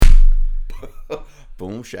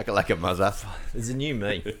Boom, shakalaka muzza. There's a new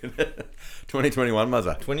me. 2021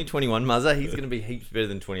 muzza. 2021 Muzza, he's going to be heaps better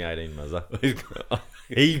than 2018 Muzza.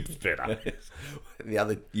 Heaps better. The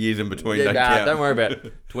other years in between Yeah, don't nah, count. don't worry about it.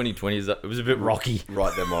 2020. It was a bit rocky.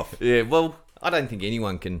 Write them off. Yeah, well, I don't think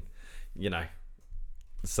anyone can,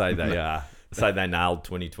 say they nailed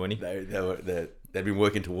 2020. They've been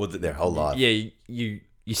working towards it their whole life. Yeah, you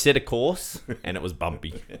set a course and it was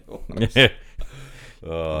bumpy. Yeah.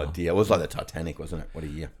 Oh dear, it was like the Titanic, wasn't it? What a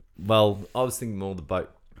year. Well, I was thinking more the boat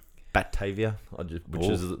Batavia, which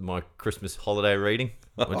is my Christmas holiday reading,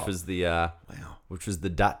 which was the which was the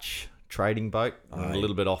Dutch trading boat, a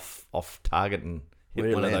little bit off target and hit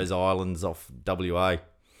Where one of land? those islands off WA.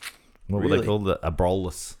 What were Really? they called? The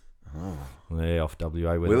Abrolhos. Oh. Yeah, off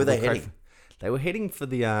WA. Where were they heading? They were heading for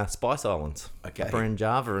the Spice Islands, Okay. up around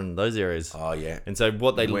Java and those areas. Oh yeah. And so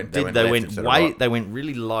what they They went did, left they went instead of right. they went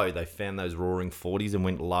really low. They found those roaring 40s and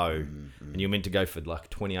went low. And you're meant to go for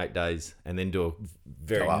like 28 days and then do a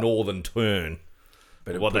very Go up. northern turn.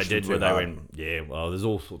 But it What they pushed did them was too they hard. went, well, there's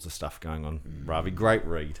all sorts of stuff going on. Ravi, great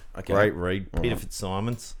read. Okay. Great read. Peter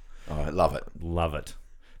Fitzsimons, Oh, I love it. love it.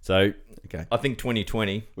 So Okay. I think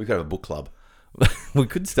 2020, We could have a book club. we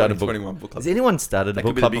could start a book. 2021 book club. Has anyone started a That book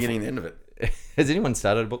could be the club beginning and the end of it. before? Has anyone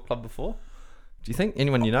started a book club before? Do you think?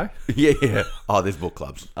 Anyone you know? Yeah. Oh, there's book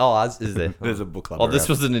clubs. Oh, is there? There's a book club. Oh, this around.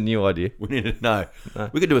 wasn't a new idea. We need to know.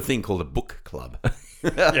 We could do a thing called a book club.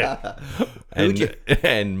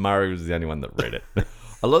 And Murray was the only one that read it.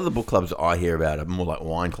 A lot of the book clubs I hear about are more like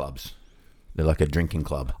wine clubs. They're like a drinking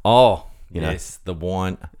club Oh, You know. yes, the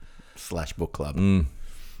wine. / book club.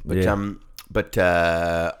 But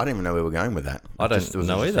yeah. I don't even know where we're going with that. I don't it was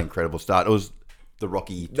know just either. an incredible start. It was the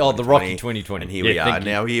Rocky. Oh, the Rocky 2020, 2020. and here Yeah, we are. thank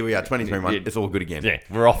you. Now here we are, 2021. Yeah. It's all good again. Yeah,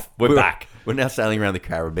 we're off. We're back. We're now sailing around the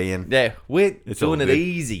Caribbean. Yeah, we're It's all doing it good.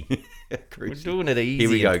 easy. We're Cruise. doing it easy. Here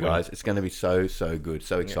we in go, 20. guys. It's going to be so good,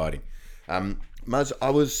 so exciting. Muzz, I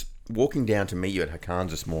was walking down to meet you at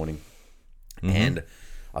Hakan's this morning, and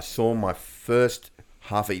I saw my first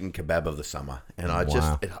half-eaten kebab of the summer, and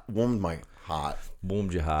it warmed my heart.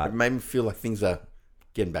 Warmed your It heart. made me feel like things are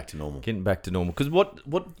getting back to normal. Getting back to normal. Because what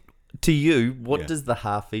to you, what Yeah. does the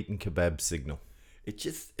half-eaten kebab signal? It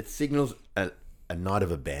signals a night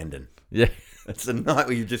of abandon. Yeah. It's a night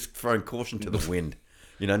where you've just thrown caution to the wind.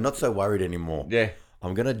 Not so worried anymore. Yeah.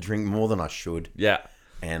 I'm going to drink more than I should, Yeah.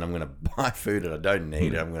 and I'm going to buy food that I don't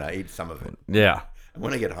need, and I'm going to eat some of it. Yeah. And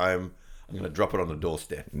when I get home, I'm going to drop it on the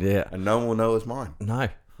doorstep. Yeah. And no one will know it's mine. No.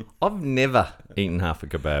 I've never eaten half a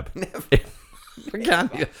kebab. Never. I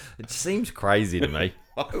can't. It seems crazy to me.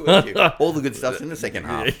 All the good stuff's in the second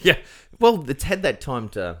half. Yeah. Well, it's had that time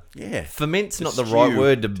to. Yeah. Ferment's To not the stew. right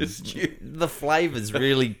word To stew. The flavors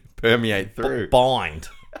really Permeate through. bind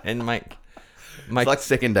and make. It's like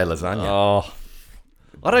second day lasagna. Oh,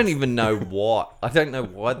 I don't even know what. I don't know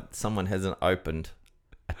why someone hasn't opened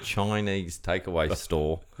a Chinese takeaway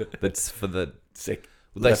store that's for the.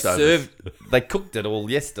 They cooked it all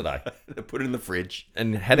yesterday They put it in the fridge.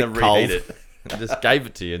 and had And it then cold. reheat it. And just gave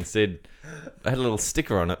it to you and said, I had a little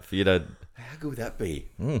sticker on it for you to. How good would that be?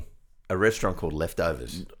 A restaurant called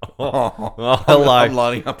Leftovers. Oh, hello. I'm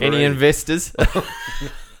lining up Any already. investors?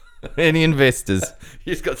 Any investors?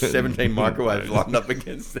 You just got 17 microwaves lined up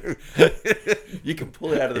against them. You can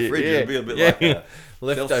pull it out of the fridge. It'll be a bit like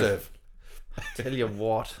Leftover. self-serve. Tell you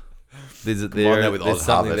what, there's Come on now with Oz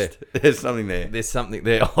something Harvest. There's something there. There's something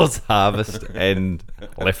there. Oz Harvest and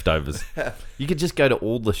leftovers. You could just go to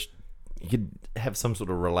all the. You could have some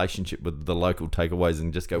sort of relationship with the local takeaways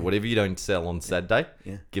and just go, whatever you don't sell on Saturday,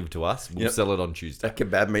 give it to us. We'll Yep. sell it on Tuesday. That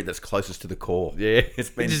kebab meat that's closest to the core. Yeah,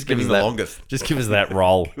 It's been just give spinning us the that longest. Just give us that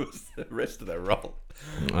roll. The rest of that roll.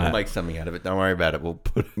 We'll Right. make something out of it. Don't worry about it. We'll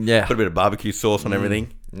put Yeah. a bit of barbecue sauce on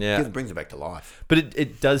everything. Yeah. It brings it back to life. But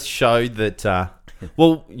it does show that.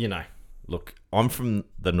 Well, look, I'm from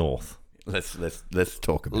the north. Let's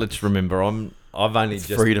talk about it. Let's remember, I've only It's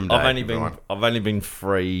just Freedom Day, I've everyone. only been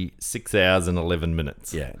free 6 hours and 11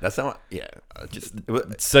 minutes. Yeah, that's how.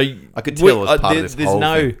 So I could tell it was part of this there's whole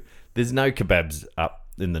no thing. there's no kebabs up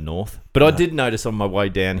in the north, but I did notice on my way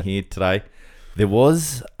down here today there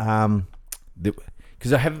was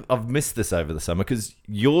because I've missed this over the summer because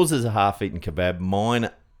yours is a half-eaten kebab,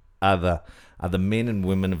 mine are the men and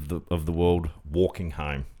women of the world walking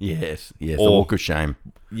home. Yes, the Or- walk of shame.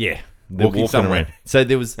 Yeah. They're Walking somewhere. around. So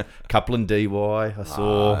there was a couple in DY I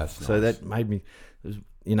saw. that's so nice. that made me, Life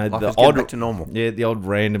the is getting odd back to normal. Yeah, the old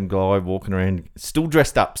random guy walking around, still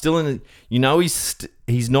dressed up, still in.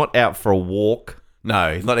 He's not out for a walk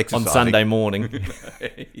No, he's not on exercising. Sunday morning.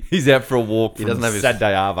 He's out for a walk. He doesn't have his-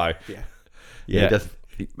 Saturday Arvo. Yeah, Yeah. He doesn't.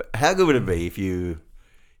 How good would it be if you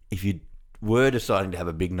were deciding to have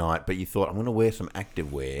a big night, but you thought, I'm going to wear some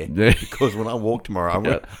active wear Yeah. because when I walk tomorrow, I don't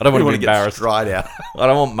want to be get embarrassed. straight out. I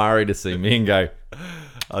don't want Murray to see me and go,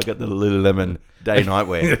 I got the Lululemon day night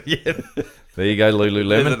wear. yeah. There you go,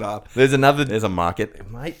 Lululemon. There's another, There's a market.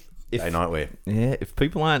 mate. Day night wear. Yeah, if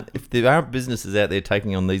there aren't businesses out there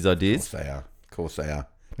taking on these Of ideas, course they are. Of course they are.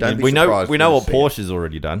 we know surprised what when you see Porsche's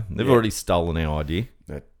already done. They've already stolen our idea.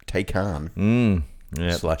 it. Taycan Yeah.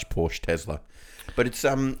 / Porsche Tesla. But it's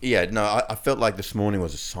I felt like this morning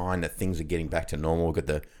was a sign that things are getting back to normal. We've got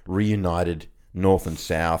the reunited North and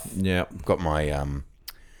South. Yeah. I've got my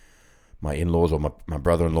my in-laws or my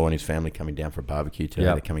brother-in-law and his family coming down for a barbecue today.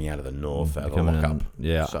 Yep. They're coming out of the north, out of the coming lockup. in,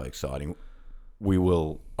 yeah. So exciting. We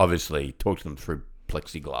will obviously talk to them through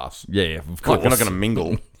plexiglass. Yeah, of Like, course. we're not going to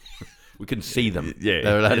mingle. We can see them. Yeah.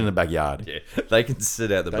 They're out in the backyard. Yeah, they can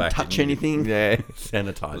sit out the Don't back. touch anything. Yeah,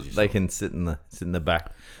 Sanitize yourself. they can sit in the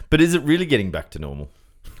back. But is it really getting back to normal?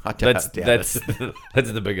 I doubt That's it.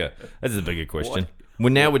 that's the bigger question.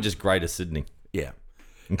 We're just Greater Sydney, Yeah.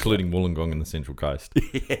 including Wollongong and the Central Coast.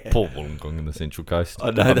 Yeah. Poor Wollongong and the Central Coast.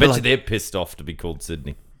 I know, I they're bet you like- they're pissed off to be called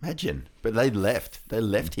Sydney. Imagine. But they left. They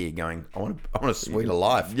left here going, I want a sweeter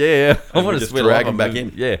life. Yeah, I And want we to just swing drag them back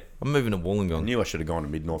in. Yeah, I'm moving to I Wollongong. knew I should have gone to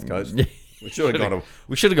mid-north coast. Yeah. We should have gone to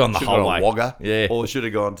We should have gone the whole way. Wagga. Yeah. Or we should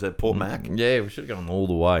have gone to Port Mac. Yeah, we should have gone all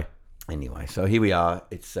the way. Anyway, so here we are.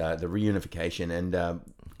 It's the reunification, and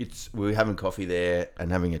we were having coffee there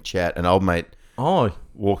and having a chat. An old mate Oh,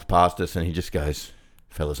 walks past us, and he just goes,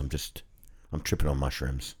 "Fellas, I'm tripping on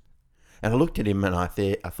mushrooms." And I looked at him, and I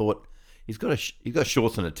thought he's got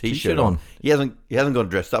shorts and a t-shirt on. He hasn't gone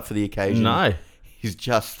dressed up for the occasion. no. He's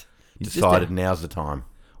just just decided now's the time.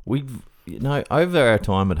 We've, over our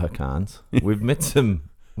time at Hakan's, we've met some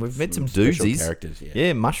Special doozies. characters, yeah.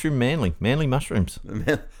 Yeah, manly mushrooms.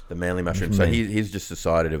 The manly mushroom. So he's just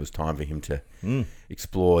decided it was time for him to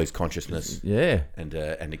explore his consciousness Yeah. and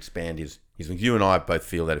expand his wings. You and I both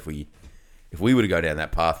feel that if we were to go down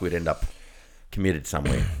that path, we'd end up committed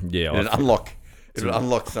somewhere. Yeah, It'd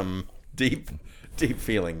unlock some deep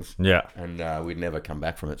feelings. Yeah. And we'd never come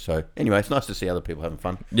back from it. So anyway, it's nice to see other people having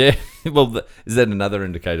fun. Yeah. Well, is that another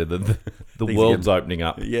indicator that the Things world's are opening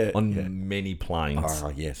up on many planes? Oh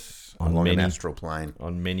yes, On along an many- astral plane.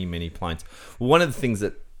 On many planes. Well, one of the things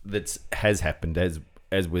that has happened as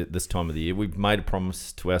we're this time of the year, we've made a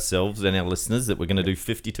promise to ourselves and our listeners that we're going to do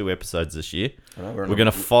 52 episodes this year. I know, We're going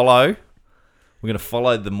to follow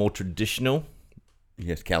the more traditional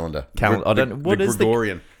calendar. calendar. I don't know what is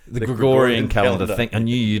Gregorian. the Gregorian calendar. I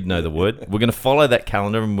knew you'd know the word. We're going to follow that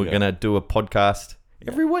calendar, and we're going to do a podcast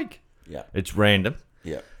every week. Yeah. It's random.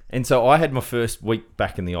 Yeah. And so I had my first week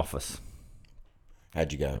back in the office.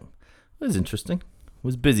 How'd you go? It was interesting. It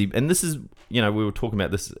was busy. And this is, we were talking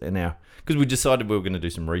about this because we decided we were going to do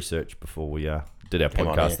some research before we did our Came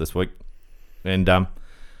on podcast here. this week. And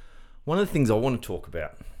one of the things I want to talk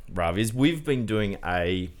about, Rav, is we've been doing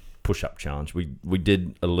a push-up challenge. We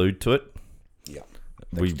did allude to it. Yeah.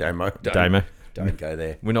 We- Thanks, Damo. Damo. Don't go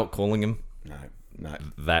there. We're not calling him No.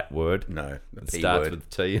 that word. No. The It P starts word. with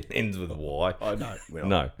T and ends with Y. Oh, no. We're No.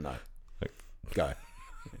 not. No. Go.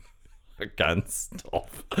 I can't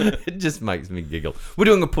stop. It just makes me giggle. We're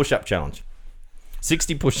doing a push-up challenge.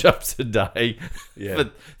 60 push-ups a day Yeah.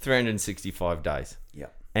 for 365 days. Yeah.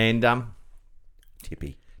 And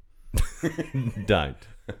Tippy. don't.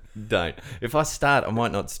 If I start, I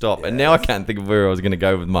might not stop. And now I can't think of where I was going to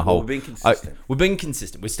go with my whole... we've been consistent. We've been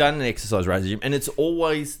consistent. We're starting an exercise regime, and it's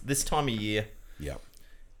always this time of year. Yeah.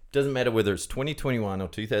 Doesn't matter whether it's 2021 or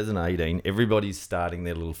 2018, everybody's starting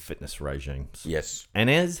their little fitness regimes. Yes. And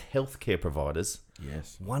as healthcare providers,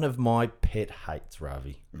 Yes. one of my pet hates,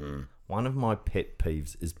 Ravi, one of my pet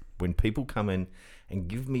peeves is when people come in and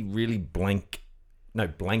give me really blanket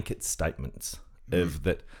statements of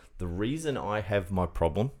that the reason I have my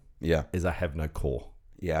problem Yeah. is I have no core.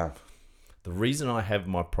 Yeah. The reason I have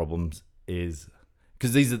my problems is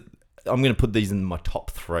because I'm going to put these in my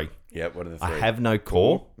top 3. Yeah. What are the 3? I have no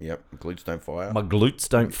core, Yep. Glutes don't fire. my glutes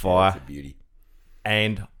don't That's fire, a beauty.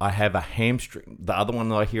 and I have a hamstring. The other one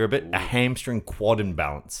that I hear a bit, a hamstring quad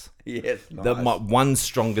imbalance. Yes. Nice. One's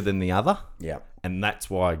stronger than the other, Yeah. and that's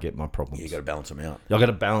why I get my problems. You got to balance them out. I've got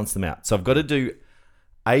to balance them out. So I've got to do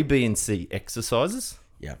A, B, and C exercises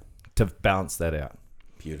Yeah. to balance that out.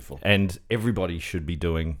 Beautiful. And everybody should be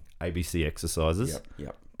doing ABC exercises Yep.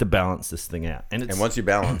 Yep. to balance this thing out. And it's And once you're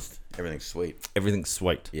balanced, everything's sweet. everything's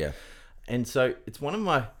sweet. Yeah. And so it's one of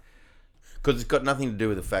my... Because it's got nothing to do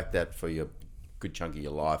with the fact that for your good chunk of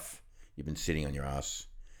your life, you've been sitting on your ass.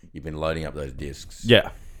 You've been loading up those discs.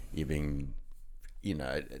 Yeah. You've been,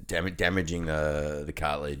 damaging the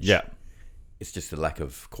cartilage. Yeah. It's just a lack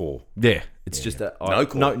of core. Yeah. It's just that... No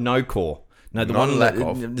core. No core. No, the Not one a lack that,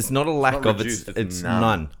 of. it's not a lack not of. reduced, It's it's none.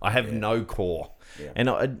 none. I have no core, Yeah.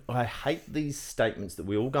 and I hate these statements that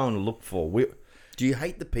we all go and look for. Do you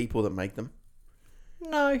hate the people that make them?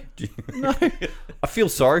 No, no. I feel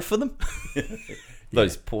sorry for them.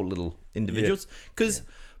 Those poor little individuals.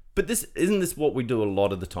 But this isn't this what we do a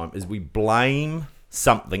lot of the time? Is we blame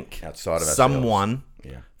something Outside of ourselves. someone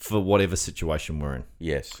Yeah. for whatever situation we're in.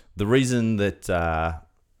 Yes. The reason that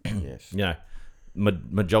Yes. you know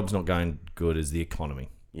my job's not going good is the economy.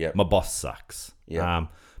 Yep. My boss sucks. Yep.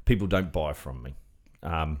 People don't buy from me.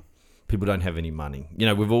 People don't have any money. You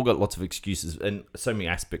know, we've all got lots of excuses in so many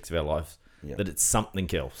aspects of our lives Yep. that it's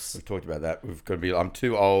something else. We've talked about that. We've got to be. I'm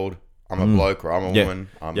too old. I'm a bloke, or I'm a Yeah. woman.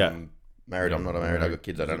 I'm Yeah. married. I'm not married. I've got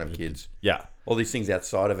kids. I don't have kids. Yeah. All these things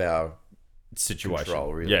outside of our Situation.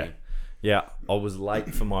 control, really. Yeah. Yeah. I was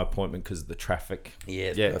late for my appointment because of the traffic.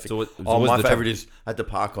 Yeah. Yeah. Perfect. It's always, Oh, my the favourite is I had to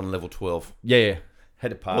park on level 12. Yeah. Had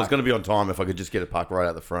to park. I was going to be on time if I could just get a park right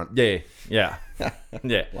out the front. Yeah. Yeah.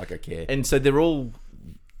 Yeah. Like I care. And so they're all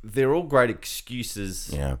great excuses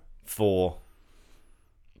Yeah. for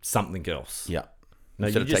something else. Yeah. No,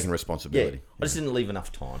 Instead you of just- taking Yeah. responsibility. I just didn't leave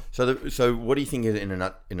enough time. So what do you think is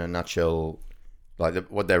in a nutshell? Like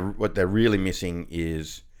what they're really missing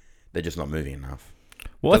is they're just not moving enough.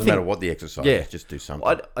 Well, Doesn't matter what the exercise is, just do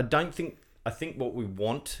something. I don't think. I think what we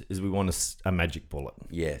want is we want a magic bullet.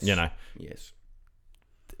 Yes. You know, Yes.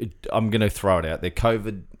 I'm going to throw it out there.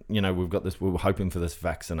 COVID. You know, we've got this. We were hoping for this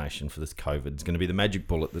vaccination for this COVID. It's going to be the magic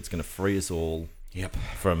bullet that's going to free us all. Yep.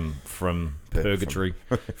 From purgatory,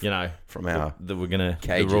 you know, From our that we're gonna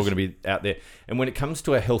cages. that we're all gonna be out there. And when it comes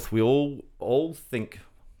to our health, we all think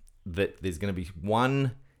that there's gonna be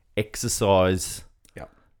one exercise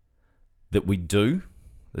Yep. that we do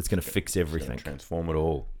that's gonna fix everything. Transform it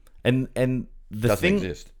all. And the Doesn't thing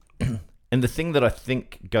exist. and the thing that I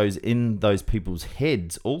think goes in those people's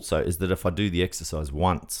heads also is that if I do the exercise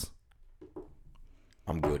once,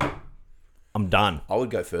 I'm good. I'm done. I would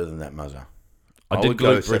go further than that, Muzzer. I I did would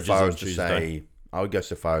go glute so bridges far on as to Tuesday. say, I would go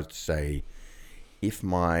so far as to say, if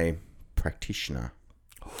my practitioner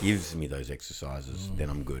gives me those exercises, then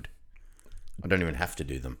I'm good. I don't even have to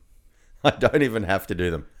do them. I don't even have to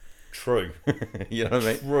do them. True. You know what I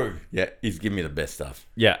mean? True. Yeah, he's giving me the best stuff.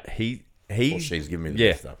 Yeah, Or he's she's giving me the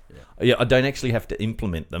yeah. best stuff. Yeah. Yeah, I don't actually have to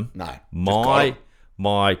implement them. No. just got My it.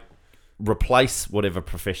 my replace whatever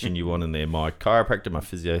profession you want in there. My chiropractor, my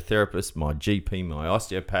physiotherapist, my GP, my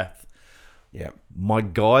osteopath, Yeah. my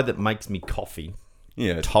guy that makes me coffee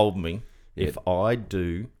Yeah. told me Yeah. if I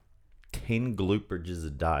do 10 glute bridges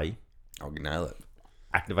a day, I'll nail it.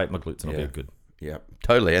 activate my glutes and I'll Yeah. be good. Yeah.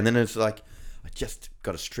 Totally. And then it's like, I just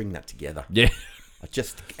got to string that together. Yeah. I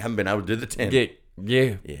just haven't been able to do the 10. Yeah.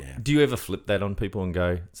 Yeah. Yeah. Do you ever flip that on people and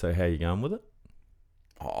go, so how you going with it?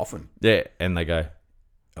 Oh, often. Yeah. And they go,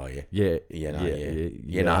 Oh, yeah. yeah. Yeah, no, yeah. Yeah.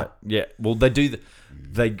 Yeah, no. Yeah. Well, they do.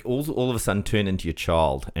 They all of a sudden turn into your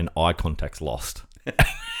child and eye contact's lost.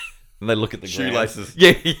 And they look at the Shoelaces.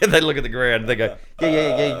 ground. Yeah, they look at the ground. They go,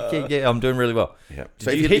 yeah, I'm doing really well. Yeah.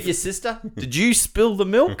 Did you hit your sister? Did you spill the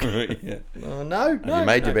milk? Yeah. Oh, no. Have you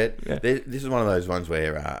made your no. bed? Yeah. This is one of those ones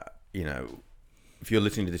where, you know, if you're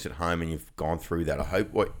listening to this at home and you've gone through that, I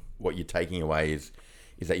hope what you're taking away is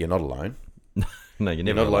that you're not alone. No, you're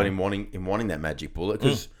You're never not alone alone. in wanting that magic bullet.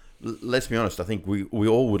 Because let's be honest, I think we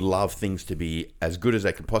all would love things to be as good as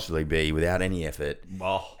they could possibly be without any effort,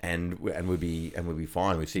 Oh, and we'd be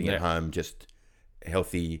fine. We're sitting at Yeah. home, just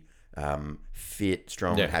healthy, fit,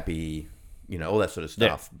 strong, Yeah. happy, you know, all that sort of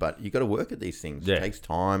stuff. But you got to work at these things. Yeah. It takes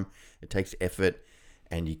time, it takes effort,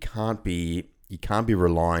 and you can't be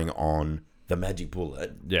relying on the magic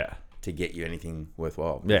bullet yeah. to get you anything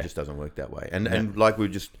worthwhile. Yeah. It just doesn't work that way. And like we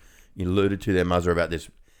just alluded to there, Muzzer, about this.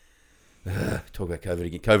 Talk about COVID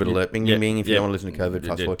again. COVID alert. Bing, Yeah. bing, bing. If you Yeah. don't want to listen to COVID,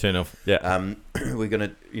 fast Yeah, forward. turn off. Yeah. We're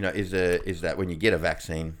gonna, you know, is that when you get a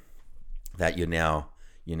vaccine, that you're now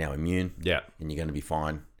immune Yeah. and you're going to be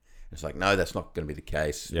fine. It's like, no, that's not going to be the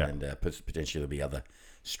case. Yeah. And potentially there'll be other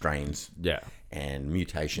strains Yeah. and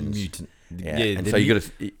mutations. Mutant. Yeah. Yeah. And so you got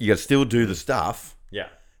to still do the stuff Yeah.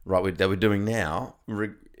 right that we're doing now,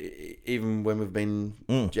 even when we've been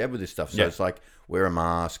jabbed with this stuff. So Yeah. it's like, wear a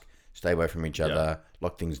mask, stay away from each other,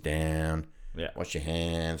 lock things down, Yeah. wash your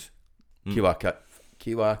hands, QR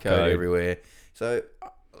code everywhere. So,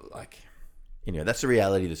 like, you know, that's the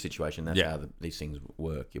reality of the situation. That's Yeah. how these things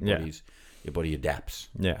work. Yeah. Your body adapts.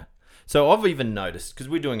 Yeah. So I've even noticed, because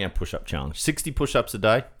we're doing our push-up challenge, 60 push-ups a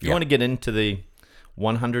day. If you Yeah. want to get into the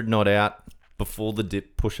 100 not out before the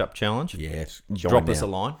dip push-up challenge, Yes. drop us a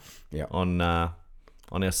line Yeah. on our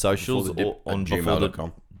socials Before the dip or on at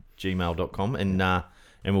gmail.com. gmail.com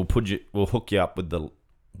and we'll hook you up with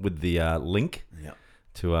the link Yeah.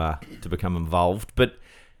 to become involved. But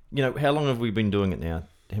how long have we been doing it now?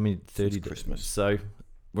 How many? 30 Since Christmas. So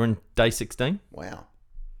we're in day 16. Wow.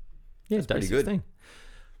 Yeah, That's day pretty good. 16.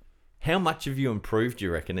 How much have you improved, do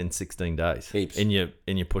you reckon, in 16 days? Heaps. In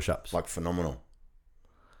your push-ups. Like phenomenal.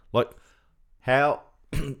 Like how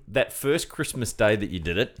that first Christmas day that you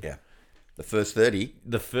did it, Yeah. The first 30.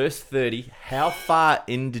 the first 30, how far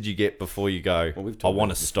in did you get before you go, Well, I want to about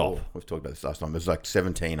this stop? before. We've talked about this last time. It was like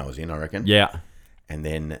 17 I was in, I reckon. Yeah. And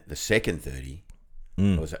then the second 30,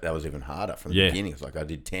 that was even harder from the Yeah. beginning. It's like I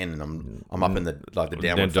did 10 and I'm up in the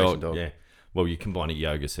downward facing dog. Yeah. Well, you combine a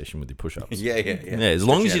yoga session with your push-ups. Yeah. Yeah, as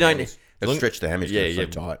long as you don't... Stretch the hammies. Yeah, Yeah, yeah. so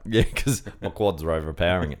tight. Yeah, because my quads are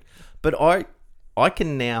overpowering it. But I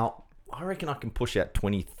can now... I reckon I can push out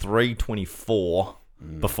 23, 24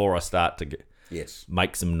 before I start to Yes.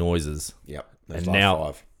 make some noises. Yep. And Those now-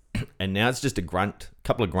 last 5. And now it's just a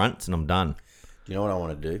couple of grunts, and I'm done. Do you know what I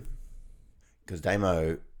want to do? Because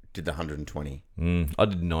Damo did the 120. I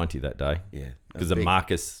did 90 that day. Yeah. Because the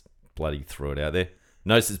Marcus bloody threw it out there.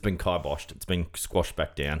 Notice it's been kiboshed. It's been squashed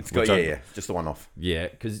back down. It's got, just the one off. Yeah,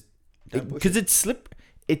 because Don't push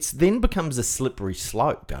it's then becomes a slippery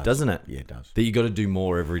slope, doesn't it? Yeah, it does. That you got to do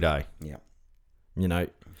more every day. Yeah. You know,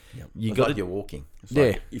 Yeah. You It's got like to. you're walking. It's Yeah.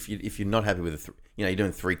 like if you're not happy with you're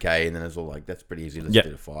doing 3K and then it's all like that's pretty easy. Let's Yeah.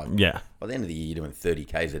 do the 5. Yeah. By the end of the year, you're doing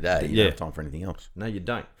 30Ks a day. You Yeah. don't have time for anything else. No, you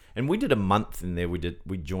don't. And we did a month in there. We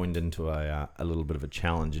joined into a little bit of a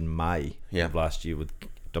challenge in May of last year with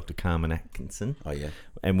Dr. Carmen Atkinson, Oh yeah,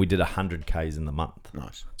 and we did 100 Ks in the month.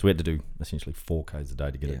 nice. So we had to do essentially 4 Ks a day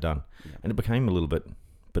to get it done, and it became a little bit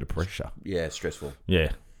of pressure. Yeah, stressful.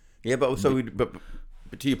 Yeah, Yeah, but so but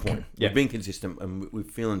to your point, Yeah. we've been consistent and we're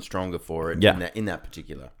feeling stronger for it. Yeah. In that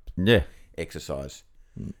particular yeah. exercise.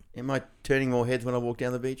 Am I turning more heads when I walk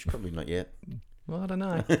down the beach? Probably not yet. Well, I don't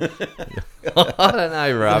know. I don't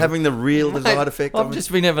know, Rob. Having the real desired Mate, effect. I've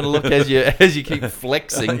just been having a look as you keep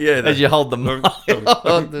flexing as you hold the mic.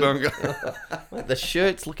 The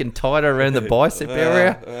shirt's looking tighter around the bicep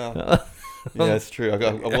area. Yeah, that's true. I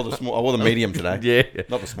wore the small. I wore the medium today. Yeah.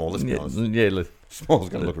 Not the small. Let's be honest. Yeah. Small's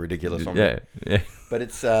going to look ridiculous on me. Yeah. But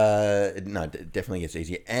it's it definitely gets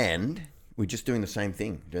easier, and we're just doing the same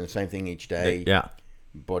thing, each day. Yeah.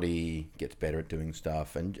 Body gets better at doing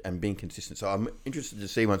stuff and being consistent. So I'm interested to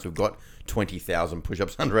see once we've got 20,000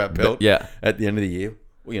 push-ups under our belt. Yeah. At the end of the year,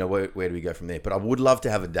 where do we go from there? But I would love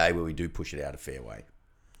to have a day where we do push it out a fair way.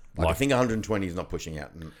 I think 120 is not pushing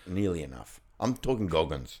out nearly enough. I'm talking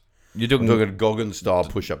Goggins. You're doing I'm talking Goggins style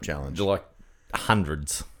push-up challenge. like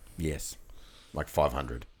hundreds. Yes, like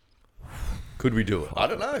 500. Could we do it? I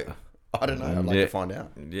don't know. I'd like to find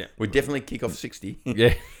out. Yeah. We definitely kick off 60.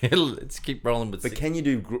 Yeah. Let's keep rolling with But can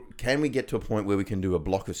we get to a point where we can do a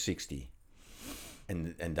block of 60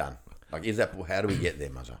 and done? Like, how do we get there,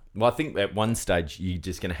 Muzza? Well, I think at one stage you're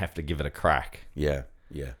just going to have to give it a crack. Yeah.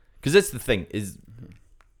 Because that's the thing is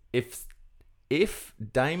if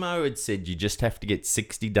Damo had said you just have to get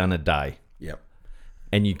 60 done a day Yep.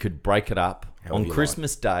 and you could break it up on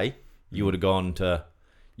Christmas Day, you would have got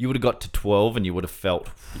to 12 and you would have felt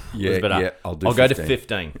I'll go to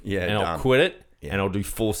 15 Yeah, and I'll done. quit it Yeah. and I'll do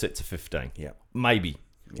 4 sets of 15. Yeah. Maybe.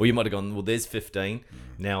 Or you might have gone, well, there's 15.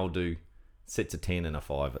 Now I'll do sets of 10 and a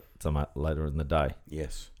 5 at some later in the day.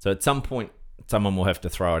 Yes. So at some point, someone will have to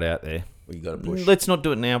throw it out there. Well, you got to push. Let's not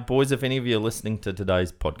do it now, boys. If any of you are listening to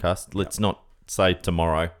today's podcast, let's not say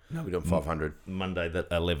tomorrow, No, we're doing 500. Monday the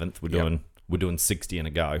 11th, we're doing 60 and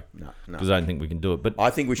a go. No. Because I don't think we can do it. But I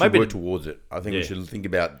think we should maybe work towards it. I think we should think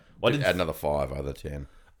about add another 5, other 10.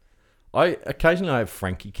 I occasionally have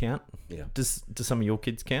Frankie count. Yeah. Does some of your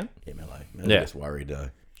kids count? Yeah, Mello Yeah. gets worried, though.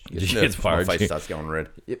 She gets worried. My face starts going red.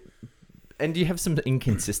 And do you have some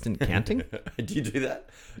inconsistent counting? Do you do that?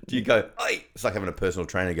 Do you go, hey? It's like having a personal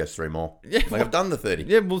trainer who goes 3 more. Yeah. Like, I've done the 30.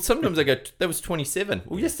 Yeah, well, sometimes I go, that was 27.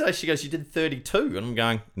 Well, yesterday she goes, you did 32. And I'm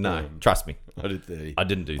going, no, trust me. I did 30. I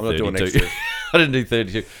didn't do I'm not 32. doing extras. I didn't do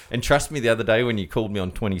 32. And trust me, the other day when you called me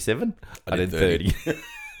on 27, I did 30.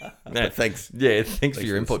 No, thanks. Yeah, thanks for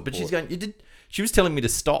your for the input. But she's support. going, she was telling me to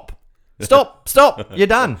stop. Stop, you're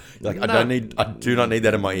done. Like, No. I do not need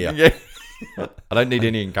that in my ear. Yeah. I don't need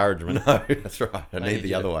any encouragement. No, that's right. I need need the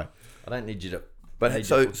you other to- way. I don't need you to. But need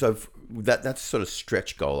so you to- that's sort of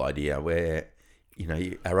stretch goal idea where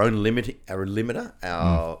our own limiter,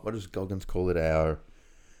 what does Goggins call it? Our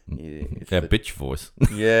Our bitch voice.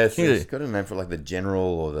 yes, it's got a name for like the general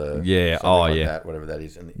or the Yeah, something oh, like yeah. that, whatever that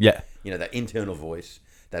is, and Yeah. that internal voice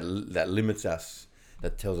that limits us,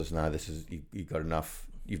 that tells us no, this is you got enough,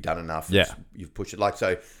 you've done enough, Yeah. you've pushed it. Like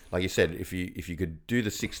you said, if you could do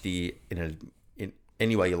the 60 in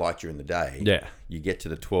any way you like during the day, Yeah. you get to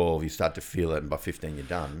the 12, you start to feel it, and by 15 you're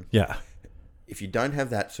done. Yeah. if you don't have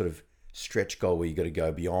that sort of stretch goal where you got to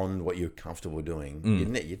go beyond what you're comfortable doing,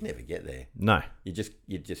 you'd never get there. No.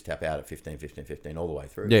 You'd just tap out at 15, 15, 15 all the way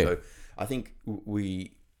through. Yeah. So I think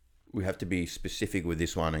we have to be specific with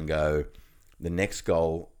this one and go, the next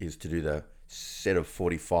goal is to do the set of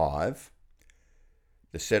 45,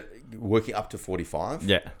 working up to 45.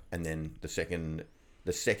 Yeah. And then the second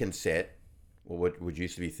set, or what would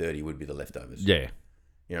used to be 30 would be the leftovers. Yeah.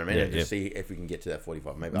 You know what I mean? Yeah, And just see if we can get to that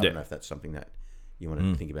 45. Maybe I don't know if that's something that you want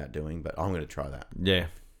to think about doing, but I'm going to try that. Yeah.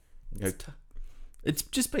 It's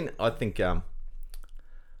just been, I think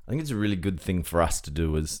it's a really good thing for us to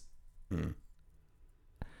do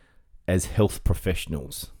as health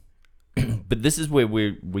professionals. But this is where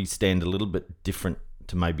we stand a little bit different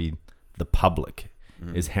to maybe the public,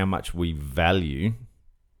 is how much we value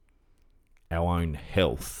our own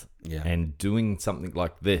health. Yeah. And doing something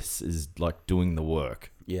like this is like doing the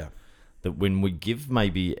work. Yeah. That when we give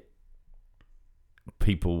maybe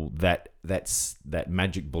people that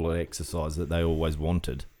magic bullet exercise that they always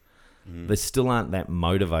wanted, they still aren't that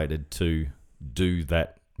motivated to do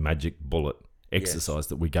that magic bullet exercise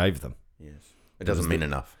that we gave them. Yes. It doesn't mean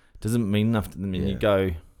enough. Doesn't mean enough to them. And you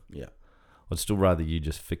go, Yeah. I'd still rather you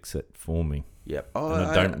just fix it for me. Yeah. And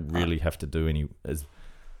I don't really have to do any.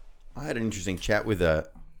 I had an interesting chat with a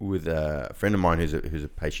friend of mine who's a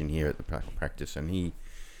patient here at the practice, and we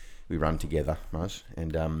run together, Muzz,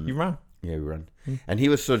 and You run. Yeah, we run. And he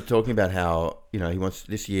was sort of talking about how, he wants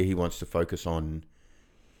to focus on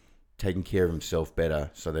taking care of himself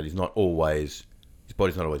better, so that his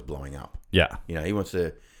body's not always blowing up. Yeah. He wants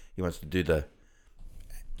to do the,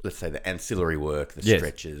 let's say, the ancillary work, the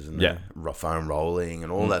stretches and the foam rolling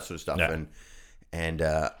and all that sort of stuff. Yeah. And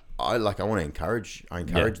I want to encourage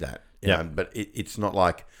that. But it's not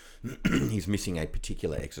like he's missing a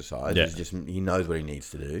particular exercise. Yeah. He knows what he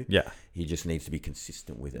needs to do. Yeah. He just needs to be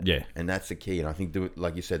consistent with it. Yeah. And that's the key. And I think,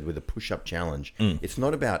 like you said, with the push-up challenge, it's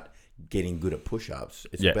not about getting good at push-ups.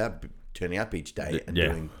 It's about turning up each day and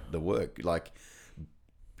doing the work. Like,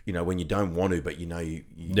 when you don't want to, but you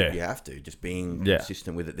have to, just being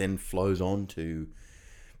consistent with it then flows on to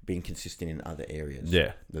being consistent in other areas.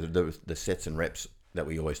 Yeah. The sets and reps that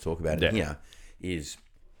we always talk about in here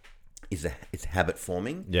it's habit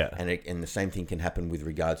forming. Yeah. And the same thing can happen with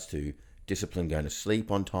regards to discipline, going to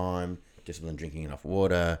sleep on time, discipline, drinking enough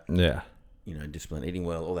water. Yeah. Discipline, eating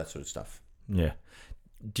well, all that sort of stuff. Yeah.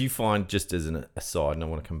 Do you find, just as an aside, and I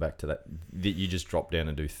want to come back to that you just drop down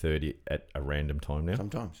and do 30 at a random time now?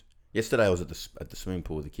 Sometimes. Yesterday I was at the swimming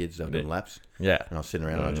pool with the kids. They were doing laps. Yeah. And I was sitting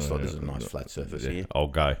around and I just thought, this is a nice flat surface here. I'll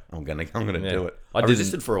go. I'm gonna do it. I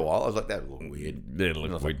resisted for a while. I was like, that would look weird. It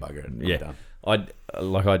looked weird. Like, bugger it. Yeah. I'd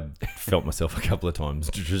felt myself a couple of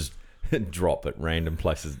times to just drop at random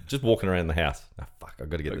places, just walking around the house. Oh, fuck, I've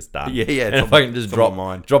got to get this done. Yeah. And if I can just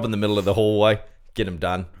drop in the middle of the hallway, get them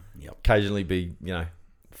done. Yep. Occasionally be,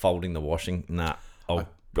 folding the washing. Nah,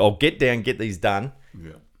 I'll get down, get these done.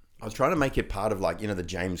 Yeah. I was trying to make it part of the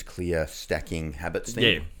James Clear stacking habits thing.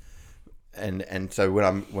 Yeah. And so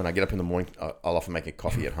when I get up in the morning, I'll often make a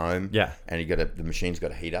coffee at home. Yeah. And the machine's got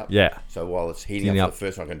to heat up. Yeah. So while it's heating up for the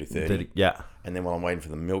first one, I'm going to do 30. Yeah. And then while I'm waiting for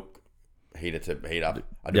the milk heater to heat up,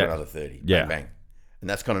 I do another 30. Yeah. Bang, bang. And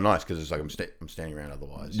that's kind of nice because it's like I'm standing around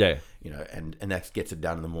otherwise. Yeah. And that gets it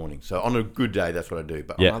done in the morning. So on a good day, that's what I do.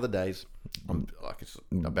 But on other days, I'm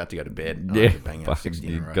about to go to bed. I like to bang out 60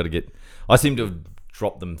 in a row. Got to get. I seem to have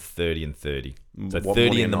dropped them 30 and 30. So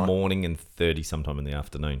 30 in the morning and 30 sometime in the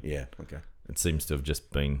afternoon. Yeah. Okay. It seems to have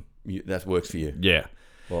just been. That works for you. Yeah.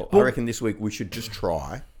 Well, I reckon this week we should just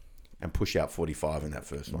try and push out 45 in that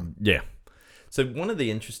first one. Yeah. So one of the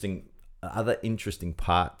other interesting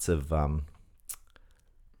parts of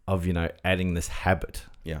adding this habit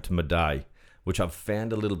to my day, which I've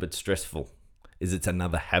found a little bit stressful, is it's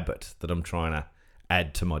another habit that I'm trying to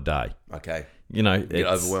add to my day. Okay. Get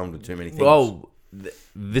overwhelmed with too many things. Well,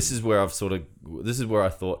 this is where I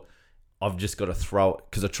thought I've just got to throw it,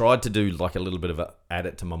 because I tried to do like a little bit of add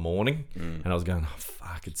it to my morning, and I was going, oh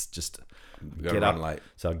fuck, it's just get up late.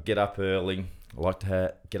 So I get up early. I like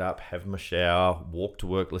to get up, have my shower, walk to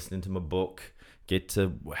work, listening to my book, get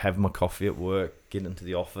to have my coffee at work, get into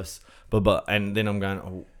the office, and then I'm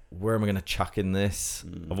going, where am I going to chuck in this?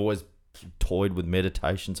 I've always toyed with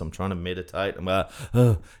meditation, so I'm trying to meditate. I'm now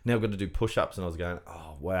I've got to do push-ups, and I was going,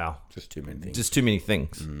 oh wow, just too many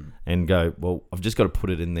things. And go, well, I've just got to put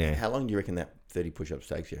it in there. How long do you reckon that 30 push-ups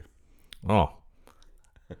takes you?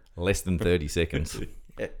 Less than 30 seconds.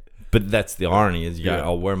 Yeah. But that's the irony, is you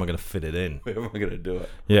go, where am I going to fit it in? Where am I going to do it?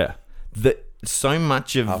 Yeah. So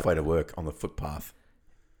much of halfway to work on the footpath.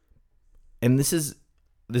 And this is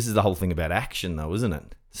the whole thing about action, though, isn't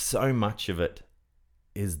it? So much of it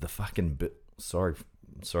is the fucking sorry,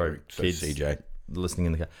 So kids CJ. listening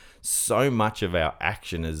in the car. So much of our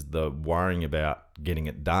action is the worrying about getting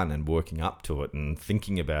it done and working up to it and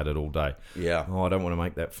thinking about it all day. Yeah. Oh, I don't want to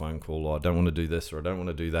make that phone call, or I don't want to do this, or I don't want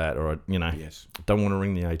to do that, or Yes. I don't want to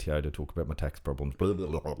ring the ATO to talk about my tax problems. But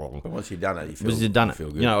once you've done it, you feel, Once you've done it,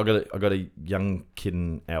 feel good. you know, I got a young kid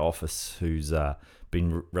in our office who's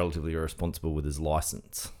been relatively irresponsible with his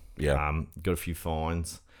license. Yeah. Got a few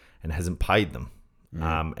fines and hasn't paid them.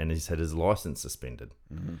 And he's had his license suspended.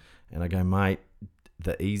 Mm-hmm. And I go, mate,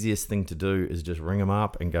 the easiest thing to do is just ring him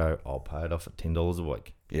up and go, I'll pay it off at $10 a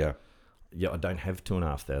week. Yeah. Yeah, I don't have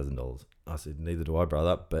 $2,500. I said, neither do I,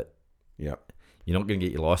 brother. But Yeah. you're not going to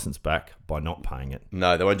get your license back by not paying it.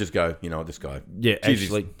 No, they won't just go, you know what, this guy. Yeah,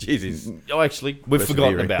 Jesus. actually, we've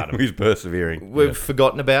forgotten about him. He's persevering. We've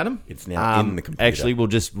forgotten about him. It's now in the computer. Actually, we'll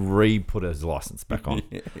just re-put his license back on.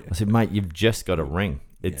 Yeah. I said, mate, you've just got to ring.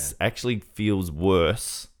 It's actually feels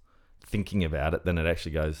worse thinking about it than it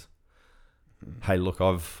actually goes, hey, look,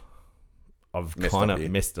 I've Messed kind up of here.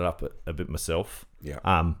 messed it up a bit myself. Yeah.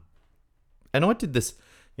 And I did this,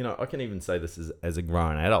 you know, I can even say this as a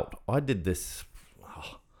grown adult. I did this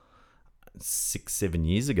 6-7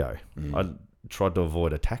 years ago. I tried to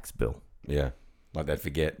avoid a tax bill. Yeah. Like they'd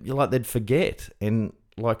forget. You're like, they'd forget. And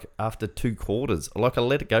like after 2 quarters, like I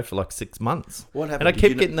let it go for like 6 months. What happened? And I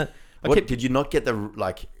kept getting the... Did you not get the,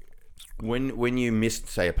 like, when you missed,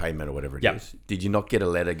 say, a payment or whatever it is, did you not get a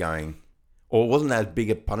letter going, or wasn't that as big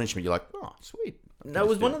a punishment? You're like, oh, sweet. No, it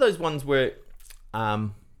was one of those ones where I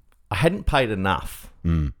hadn't paid enough.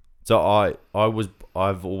 So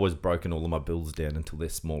I've always broken all of my bills down into their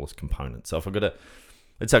smallest components. So if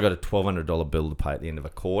let's say I got a $1,200 bill to pay at the end of a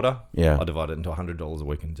quarter, Yeah. I divide it into $100 a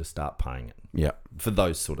week and just start paying it Yeah. for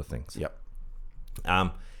those sort of things. Yep.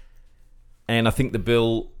 And I think the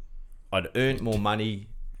bill, I'd earned more money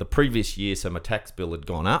the previous year, so my tax bill had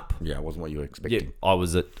gone up. Yeah, it wasn't what you were Yeah, expecting. I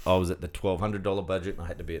was at the $1,200 budget, and I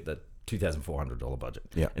had to be at the $2,400 budget.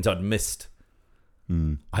 Yeah. And so I'd missed.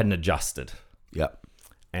 I hadn't adjusted, Yep.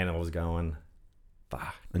 and I was going,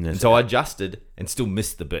 fuck. And then And so I adjusted and still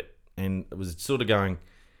missed the bit, and it was sort of going,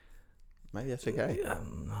 maybe that's okay.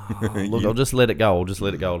 oh, look, I'll just let it go. I'll just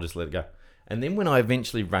let it go. And then when I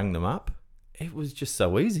eventually rang them up, it was just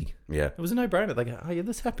so easy. Yeah. It was a no-brainer. They go, oh yeah,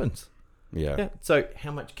 this happens. Yeah. Yeah. So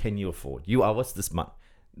how much can you afford? You owe us this money.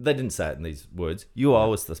 They didn't say it in these words. You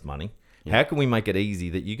owe us this money. How can we make it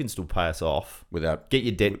easy that you can still pay us off, Without get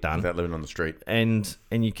your debt done, without living on the street. and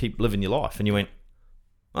you keep living your life? And you went,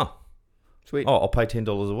 oh, Sweet. I'll pay $10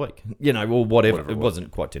 a week. You know, or whatever. Whatever It it was.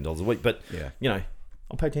 wasn't quite $10 a week, but Yeah. you know,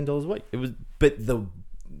 I'll pay $10 a week. It was, but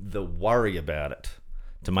the worry about it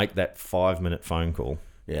to make that 5-minute phone call.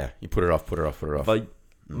 Yeah. You put it off. Like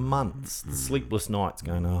months, sleepless nights,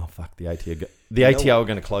 going, oh fuck, the ATO are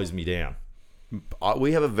going to close me down.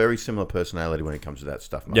 We have a very similar personality when it comes to that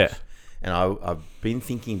stuff, Mose. Yeah. And I've been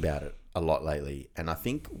thinking about it a lot lately. And I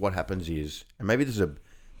think what happens is, and maybe it's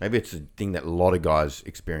a thing that a lot of guys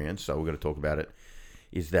experience, so we're going to talk about it,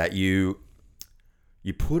 is that you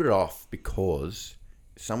put it off because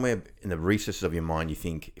somewhere in the recesses of your mind, you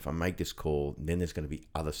think, if I make this call, then there's going to be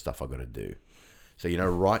other stuff I've got to do. So, you know,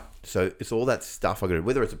 right? So it's all that stuff I've got to do,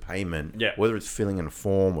 whether it's a payment, whether it's filling in a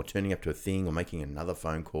form or turning up to a thing or making another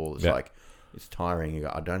phone call. It's like, it's tiring. You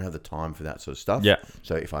go, I don't have the time for that sort of stuff. Yeah.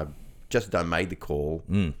 So if I just don't make the call,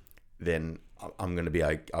 then I'm going to be,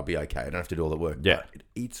 I'll be okay. I don't have to do all the work. Yeah. But it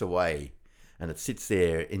eats away and it sits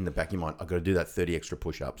there in the back of your mind. I've got to do that 30 extra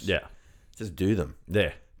push-ups. Yeah. Just do them.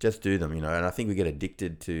 Yeah. Just do them, you know. And I think we get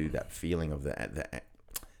addicted to that feeling of the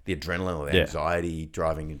adrenaline or the anxiety,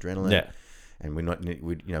 driving adrenaline. Yeah. And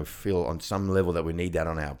we feel on some level that we need that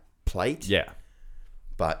on our plate. Yeah.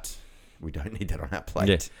 But we don't need that on our plate.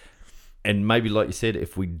 Yeah. And maybe, like you said,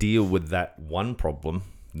 if we deal with that one problem,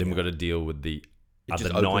 then we've got to deal with the just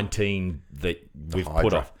other open- 19 that we've put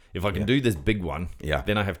hydra. off. If I can do this big one, Yeah.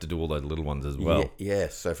 then I have to do all those little ones as well. Yeah.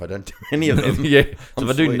 So if I don't do any of them, Yeah. So I'm if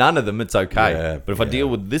I do sweet. none of them, it's okay. Yeah, But if I deal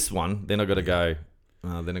with this one, then I got to go.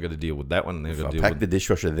 Then I got to deal with that one. And then I if got I to deal pack with. the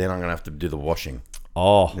dishwasher, then I'm going to have to do the washing.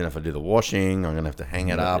 Oh. Then if I do the washing, I'm going to have to hang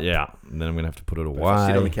it up. Yeah. And then I'm going to have to put it If I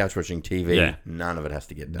sit on the away. couch watching TV, Yeah. none of it has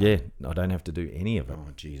to get done. Yeah. I don't have to do any of it.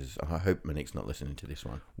 Oh, Jesus. I hope Monique's not listening to this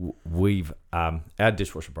one. We've our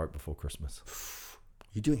dishwasher broke before Christmas.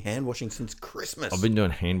 You're doing hand washing since Christmas. I've been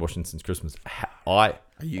doing hand washing since Christmas.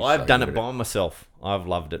 you I've so done good it at by myself. I've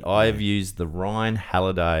loved it. I have used the Ryan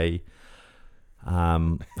Halliday.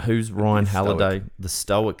 Who's Ryan Halliday? The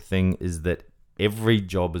stoic thing is that every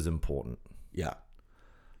job is important. Yeah.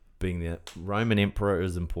 Being the Roman emperor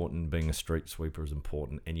is important. Being a street sweeper is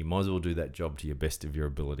important. And you might as well do that job to your best of your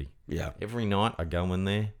ability. Yeah. Every night I go in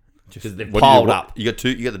there because they're What do you do? piled What- up. You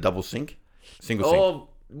got the double sink? Single sink. Oh,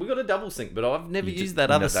 we got a double sink, but I've never You used just- that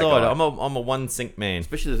you're other not that side. guy. I'm a one sink man.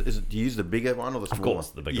 Especially, do you use the bigger one or the smaller? Of course,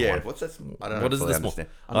 the bigger yeah. one. What's that? I don't know. What is fully the small? understand.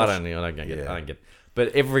 I don't get it. Yeah. I don't get it. But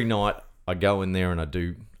every night I go in there and I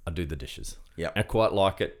do the dishes. Yep. I quite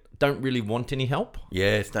like it. Don't really want any help.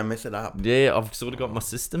 Yes, don't mess it up. Yeah, I've sort of got my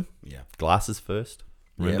system. Yeah. Glasses first.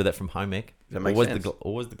 Remember Yep. that from home ec? That makes always sense.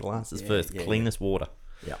 Always the glasses Yeah, first. yeah, Cleanest water.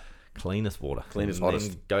 Yeah. Cleanest water. Cleanest, And then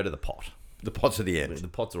hottest. go to the pot. The pots at the end. The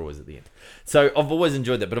pots are always at the end. So I've always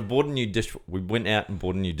enjoyed that. But I bought a new dish. We went out and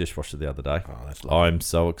bought a new dishwasher the other day. Oh, that's lovely. I'm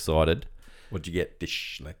so excited. What'd you get?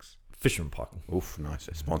 Dish Lex. Fisher and Paykel Oof, nice.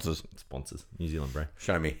 Sponsors. sponsors, New Zealand brand.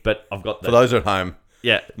 Show me. But I've got For the those at home,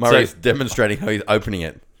 yeah. Murray's So demonstrating how he's opening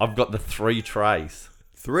it. I've got the 3 trays.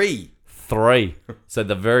 3. 3. So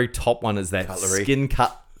the very top one is that Cutlery.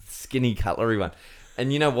 skinny cutlery one.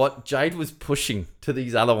 And you know what? Jade was pushing to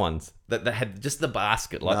these other ones that they had just the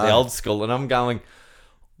basket, like the No. old school. And I'm going,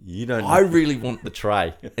 You don't. I really want the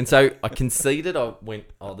tray. And so I conceded. I went,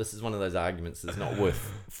 oh, this is one of those arguments that's not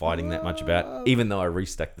worth fighting that much about, even though I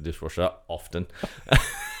restack the dishwasher often.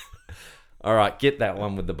 All right, get that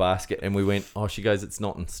one with the basket. And we went, oh, she goes, it's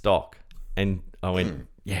not in stock. And I went,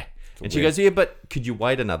 yeah. And she weird. goes, yeah, but could you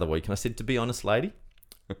wait another week? And I said, to be honest, lady,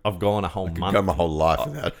 I've gone a whole month. Go my whole life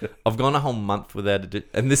without it. I've gone a whole month without it.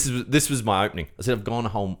 And this was my opening. I said, I've gone a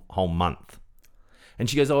whole month. And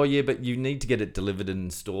she goes, oh, yeah, but you need to get it delivered and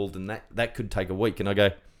installed, and that could take a week. And I go,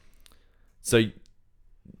 so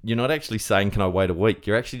you're not actually saying, can I wait a week?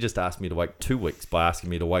 You're actually just asking me to wait 2 weeks by asking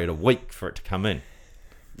me to wait a week for it to come in.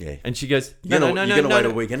 Yeah. And she goes, You're no. gonna wait a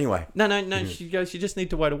week anyway. No. She goes, you just need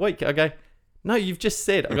to wait a week. I go, no, you've just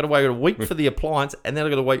said I've got to wait a week for the appliance, and then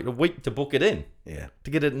I've got to wait a week to book it in, Yeah. to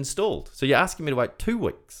get it installed. So you're asking me to wait 2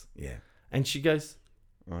 weeks. Yeah. And she goes,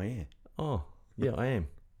 Oh yeah. oh, yeah, I am.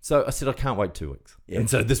 So I said, I can't wait 2 weeks. Yeah. And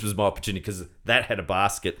so this was my opportunity because that had a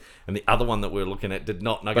basket and the other one that we were looking at did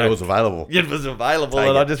not. And I But go, it was available. it was available. Take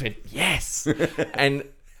and it. I just went, yes. And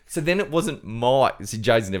so then it wasn't my. See,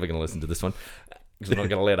 Jay's never going to listen to this one because we're not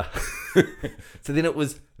going to let her. So then it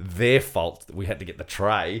was their fault that we had to get the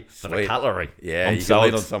tray for the Sweet. cutlery. Yeah, I'm you so can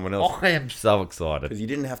lean on ex- someone else. I am so excited. Because you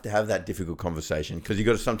didn't have to have that difficult conversation. Because you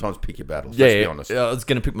got to sometimes pick your battles. Let's be honest. I was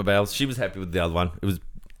going to pick my battles. She was happy with the other one. It was,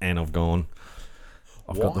 and I've gone.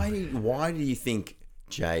 Why do you think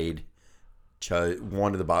Jade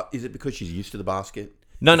wanted the basket? Is it because she's used to the basket?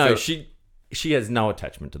 No, So- she has no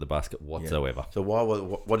attachment to the basket whatsoever. So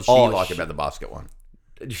what did she Oh, like she- about the basket one?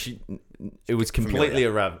 It was completely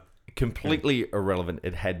irrelevant. Completely irrelevant.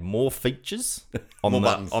 It had more features on More the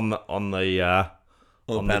buttons. on the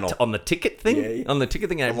panel. on the ticket thing. Yeah, yeah. On the ticket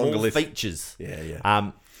thing, it had longer more list. features.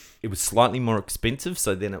 Yeah. It was slightly more expensive,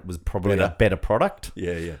 so then it was probably Better. a better product.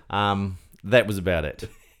 Yeah. That was about it.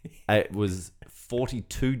 It was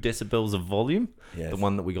 42 decibels of volume. Yes. The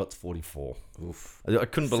one that we got's 44. Oof. I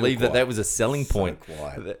couldn't So believe quiet. that was a selling So point.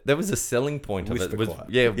 quiet. That was a selling point of it. Whisper Was, quiet.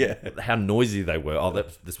 yeah, Yeah. how noisy they were. Oh,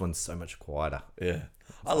 this one's so much quieter. Yeah.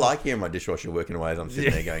 I like hearing my dishwasher working away as I'm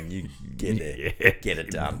sitting there going, you get there. Yeah. Get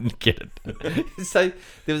it done. Get it. So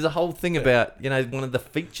there was a whole thing about, one of the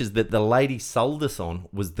features that the lady sold us on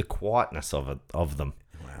was the quietness of them.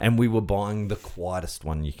 Wow. And we were buying the quietest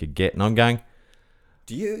one you could get. And I'm going,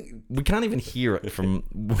 Do you... we can't even hear it from...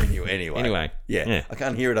 Anyway. Yeah. I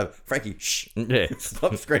can't hear it. Frankie, shh. Yeah.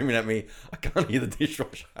 Stop screaming at me. I can't hear the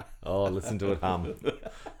dishwasher. Oh, listen to it hum.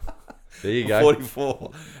 There you go.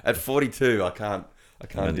 44. At 42, I can't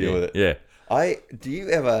deal with it. Yeah.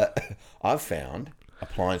 I've found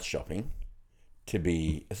appliance shopping to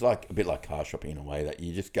be, it's like a bit like car shopping in a way that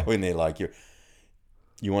you just go in there like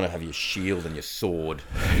you want to have your shield and your sword.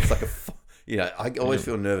 It's like I always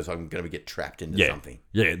feel nervous I'm going to get trapped into something.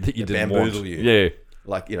 Yeah, that you They didn't bamboozle want. you. Yeah.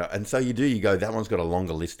 Like, and so you go, that one's got a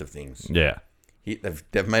longer list of things. Yeah.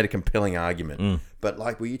 They've made a compelling argument. Mm. But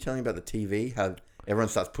like, were you telling me about the TV? How everyone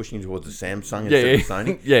starts pushing towards the Samsung Yeah, instead of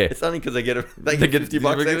Sony? yeah. It's only because they get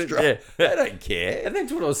 $50 extra. Yeah. They don't care. And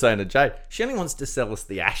that's what I was saying to Jay. She only wants to sell us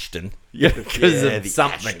the Ashton. Because of the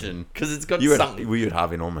something. Ashton. Because it's got You something. were at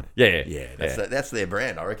Harvey Norman. Yeah. That's their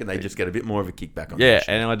brand. I reckon they just get a bit more of a kickback on Yeah,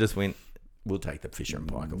 Ashton. and I just went, We'll take the Fisher and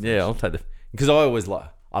Paykel. yeah, I'll take the... Because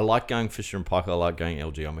I like going Fisher and Paykel. I like going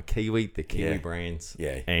LG. I'm a Kiwi. They're Kiwi Yeah. brands.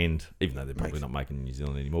 Yeah. And even though they're probably not making in New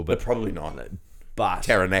Zealand anymore. But But, probably not.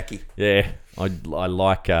 Taranaki. yeah, I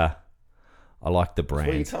like the What you're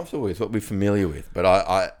brands. comfortable with, what we're familiar with. But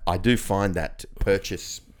I do find that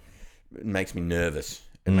purchase makes me nervous.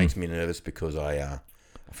 It makes me nervous because I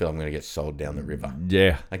feel I'm going to get sold down the river.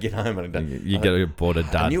 Yeah. I get home and I don't. You get bought a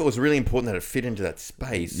I dud. knew it was really important that it fit into that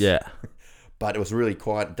space. Yeah. but it was really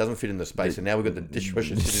quiet. It doesn't fit in the space, and now we've got the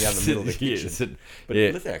dishwasher sitting down the middle of the kitchen. But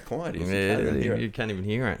look how quiet it is. You can't even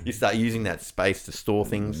hear it. You start using that space to store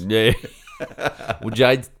things. Yeah. Well,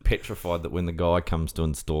 Jade's petrified that when the guy comes to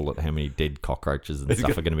install it, how many dead cockroaches and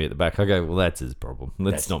stuff are going to be at the back. I go, well, that's his problem.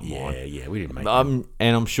 That's not mine. Yeah, we didn't make And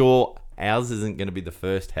I'm sure ours isn't going to be the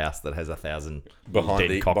first house that has 1,000 behind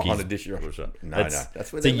dead the dishwasher. No,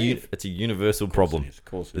 that's where they live. It's a universal problem. Of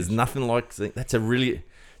course it There's is. nothing like that's a really.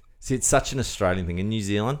 See, it's such an Australian thing in New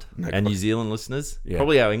Zealand. Our New Zealand listeners,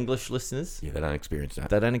 probably our English listeners, Yeah, they don't experience that.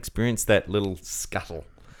 they don't experience that little scuttle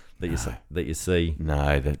that you see.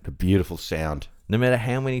 No, the beautiful sound. No matter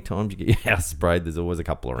how many times you get your house sprayed, there's always a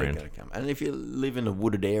couple They're around. gonna come. And if you live in a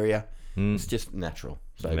wooded area, it's just natural.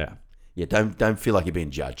 So Yeah. don't feel like you're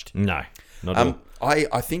being judged. No, not at all.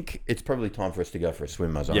 I think it's probably time for us to go for a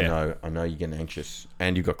swim, Muzz. Yeah. I know you're getting anxious,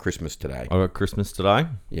 and you've got Christmas today. I got Christmas today.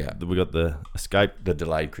 Yeah, We got the escape. the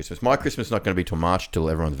delayed Christmas. My Christmas is not going to be till March, till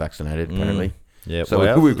everyone's vaccinated, apparently. Yeah, So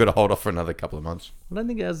well, we've got to hold off for another couple of months. I don't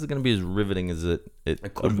think ours is going to be as riveting as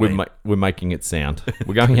could be. we're making it sound.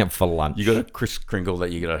 We're going out for lunch. You got a Kris Kringle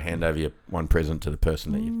that you got to hand over your one present to the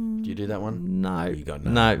person that you. Do you do that one? No, You got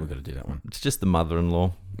no. We've got to do that one. It's just the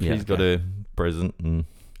mother-in-law. Yeah, She's got a present, and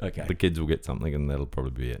Okay. the kids will get something, and that'll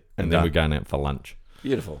probably be it. And And then done. we're going out for lunch.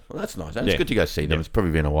 Beautiful. Well, that's nice. And Yeah. it's good to go see them. It's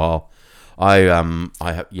probably been a while. I'm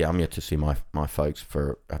yet to see my folks I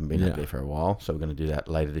haven't been out there for a while, so we're going to do that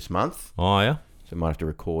later this month. Oh yeah. So we might have to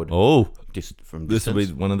record Oh, from this will distance.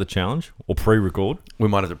 be one of the challenge or pre-record. We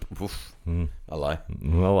might have to. Hello.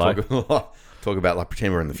 Well, Talk about like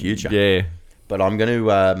pretend we're in the future. yeah. But I'm going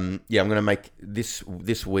to I'm going to make this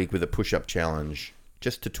week with a push-up challenge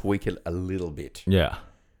just to tweak it a little bit, Yeah.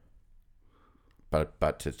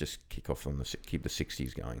 but to just kick off on keep the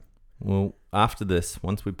 60s going. Well, after this,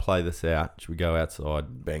 once we play this out, should we go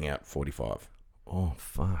outside? Bang out 45. Oh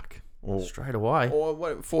fuck! Or Straight away. Or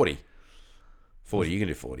what? 40. 40. You can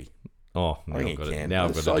do 40. Oh, I now think I've he got can. to. Now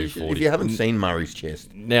I've got to do 40. If you haven't seen Murray's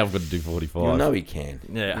chest, Now I've got to do 45. you know he can.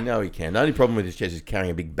 Yeah. You know he can. The only problem with his chest is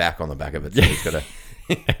carrying a big back on the back of it. So he's got to.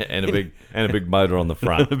 and a big motor on the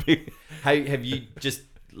front. Hey, have you just?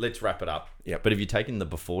 Let's wrap it up. Yep. But have you taken the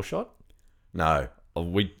before shot? No. Oh,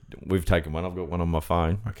 we've taken one. I've got one on my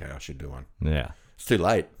phone. Okay, I should do one. Yeah. It's too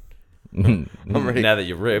late. I'm ready. Now that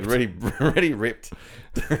you're ripped. Already ripped.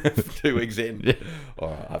 2 weeks in. Yeah. Oh,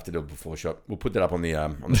 I have to do a before shot. We'll put that up on the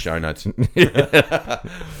show notes When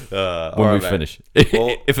all we right, finish.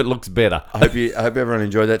 Well- if it looks better. I hope everyone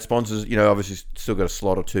enjoyed that. Sponsors, obviously still got a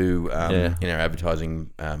slot or two Yeah. in our advertising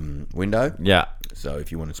window. Yeah. So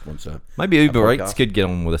if you want to sponsor, Maybe Uber podcast. Eats could get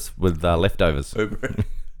on with us with leftovers.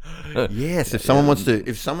 yes, if someone wants to,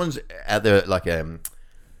 if someone's out there like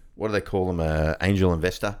what do they call them, angel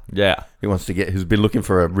investor, Yeah. who's been looking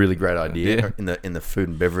for a really great idea Yeah. in the food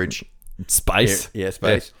and beverage Space. Yeah,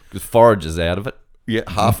 space. Because forage is out of it. yeah,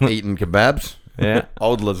 half-eaten kebabs, Yeah.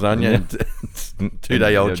 old lasagna, and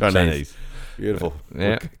 2-day-old Chinese. Beautiful.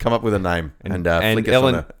 Yeah. We'll come up with a name and and flick us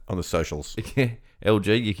Ellen- on the socials.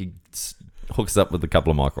 LG, you could hook us up with a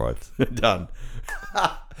couple of microwaves. Done.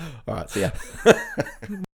 All right, see ya.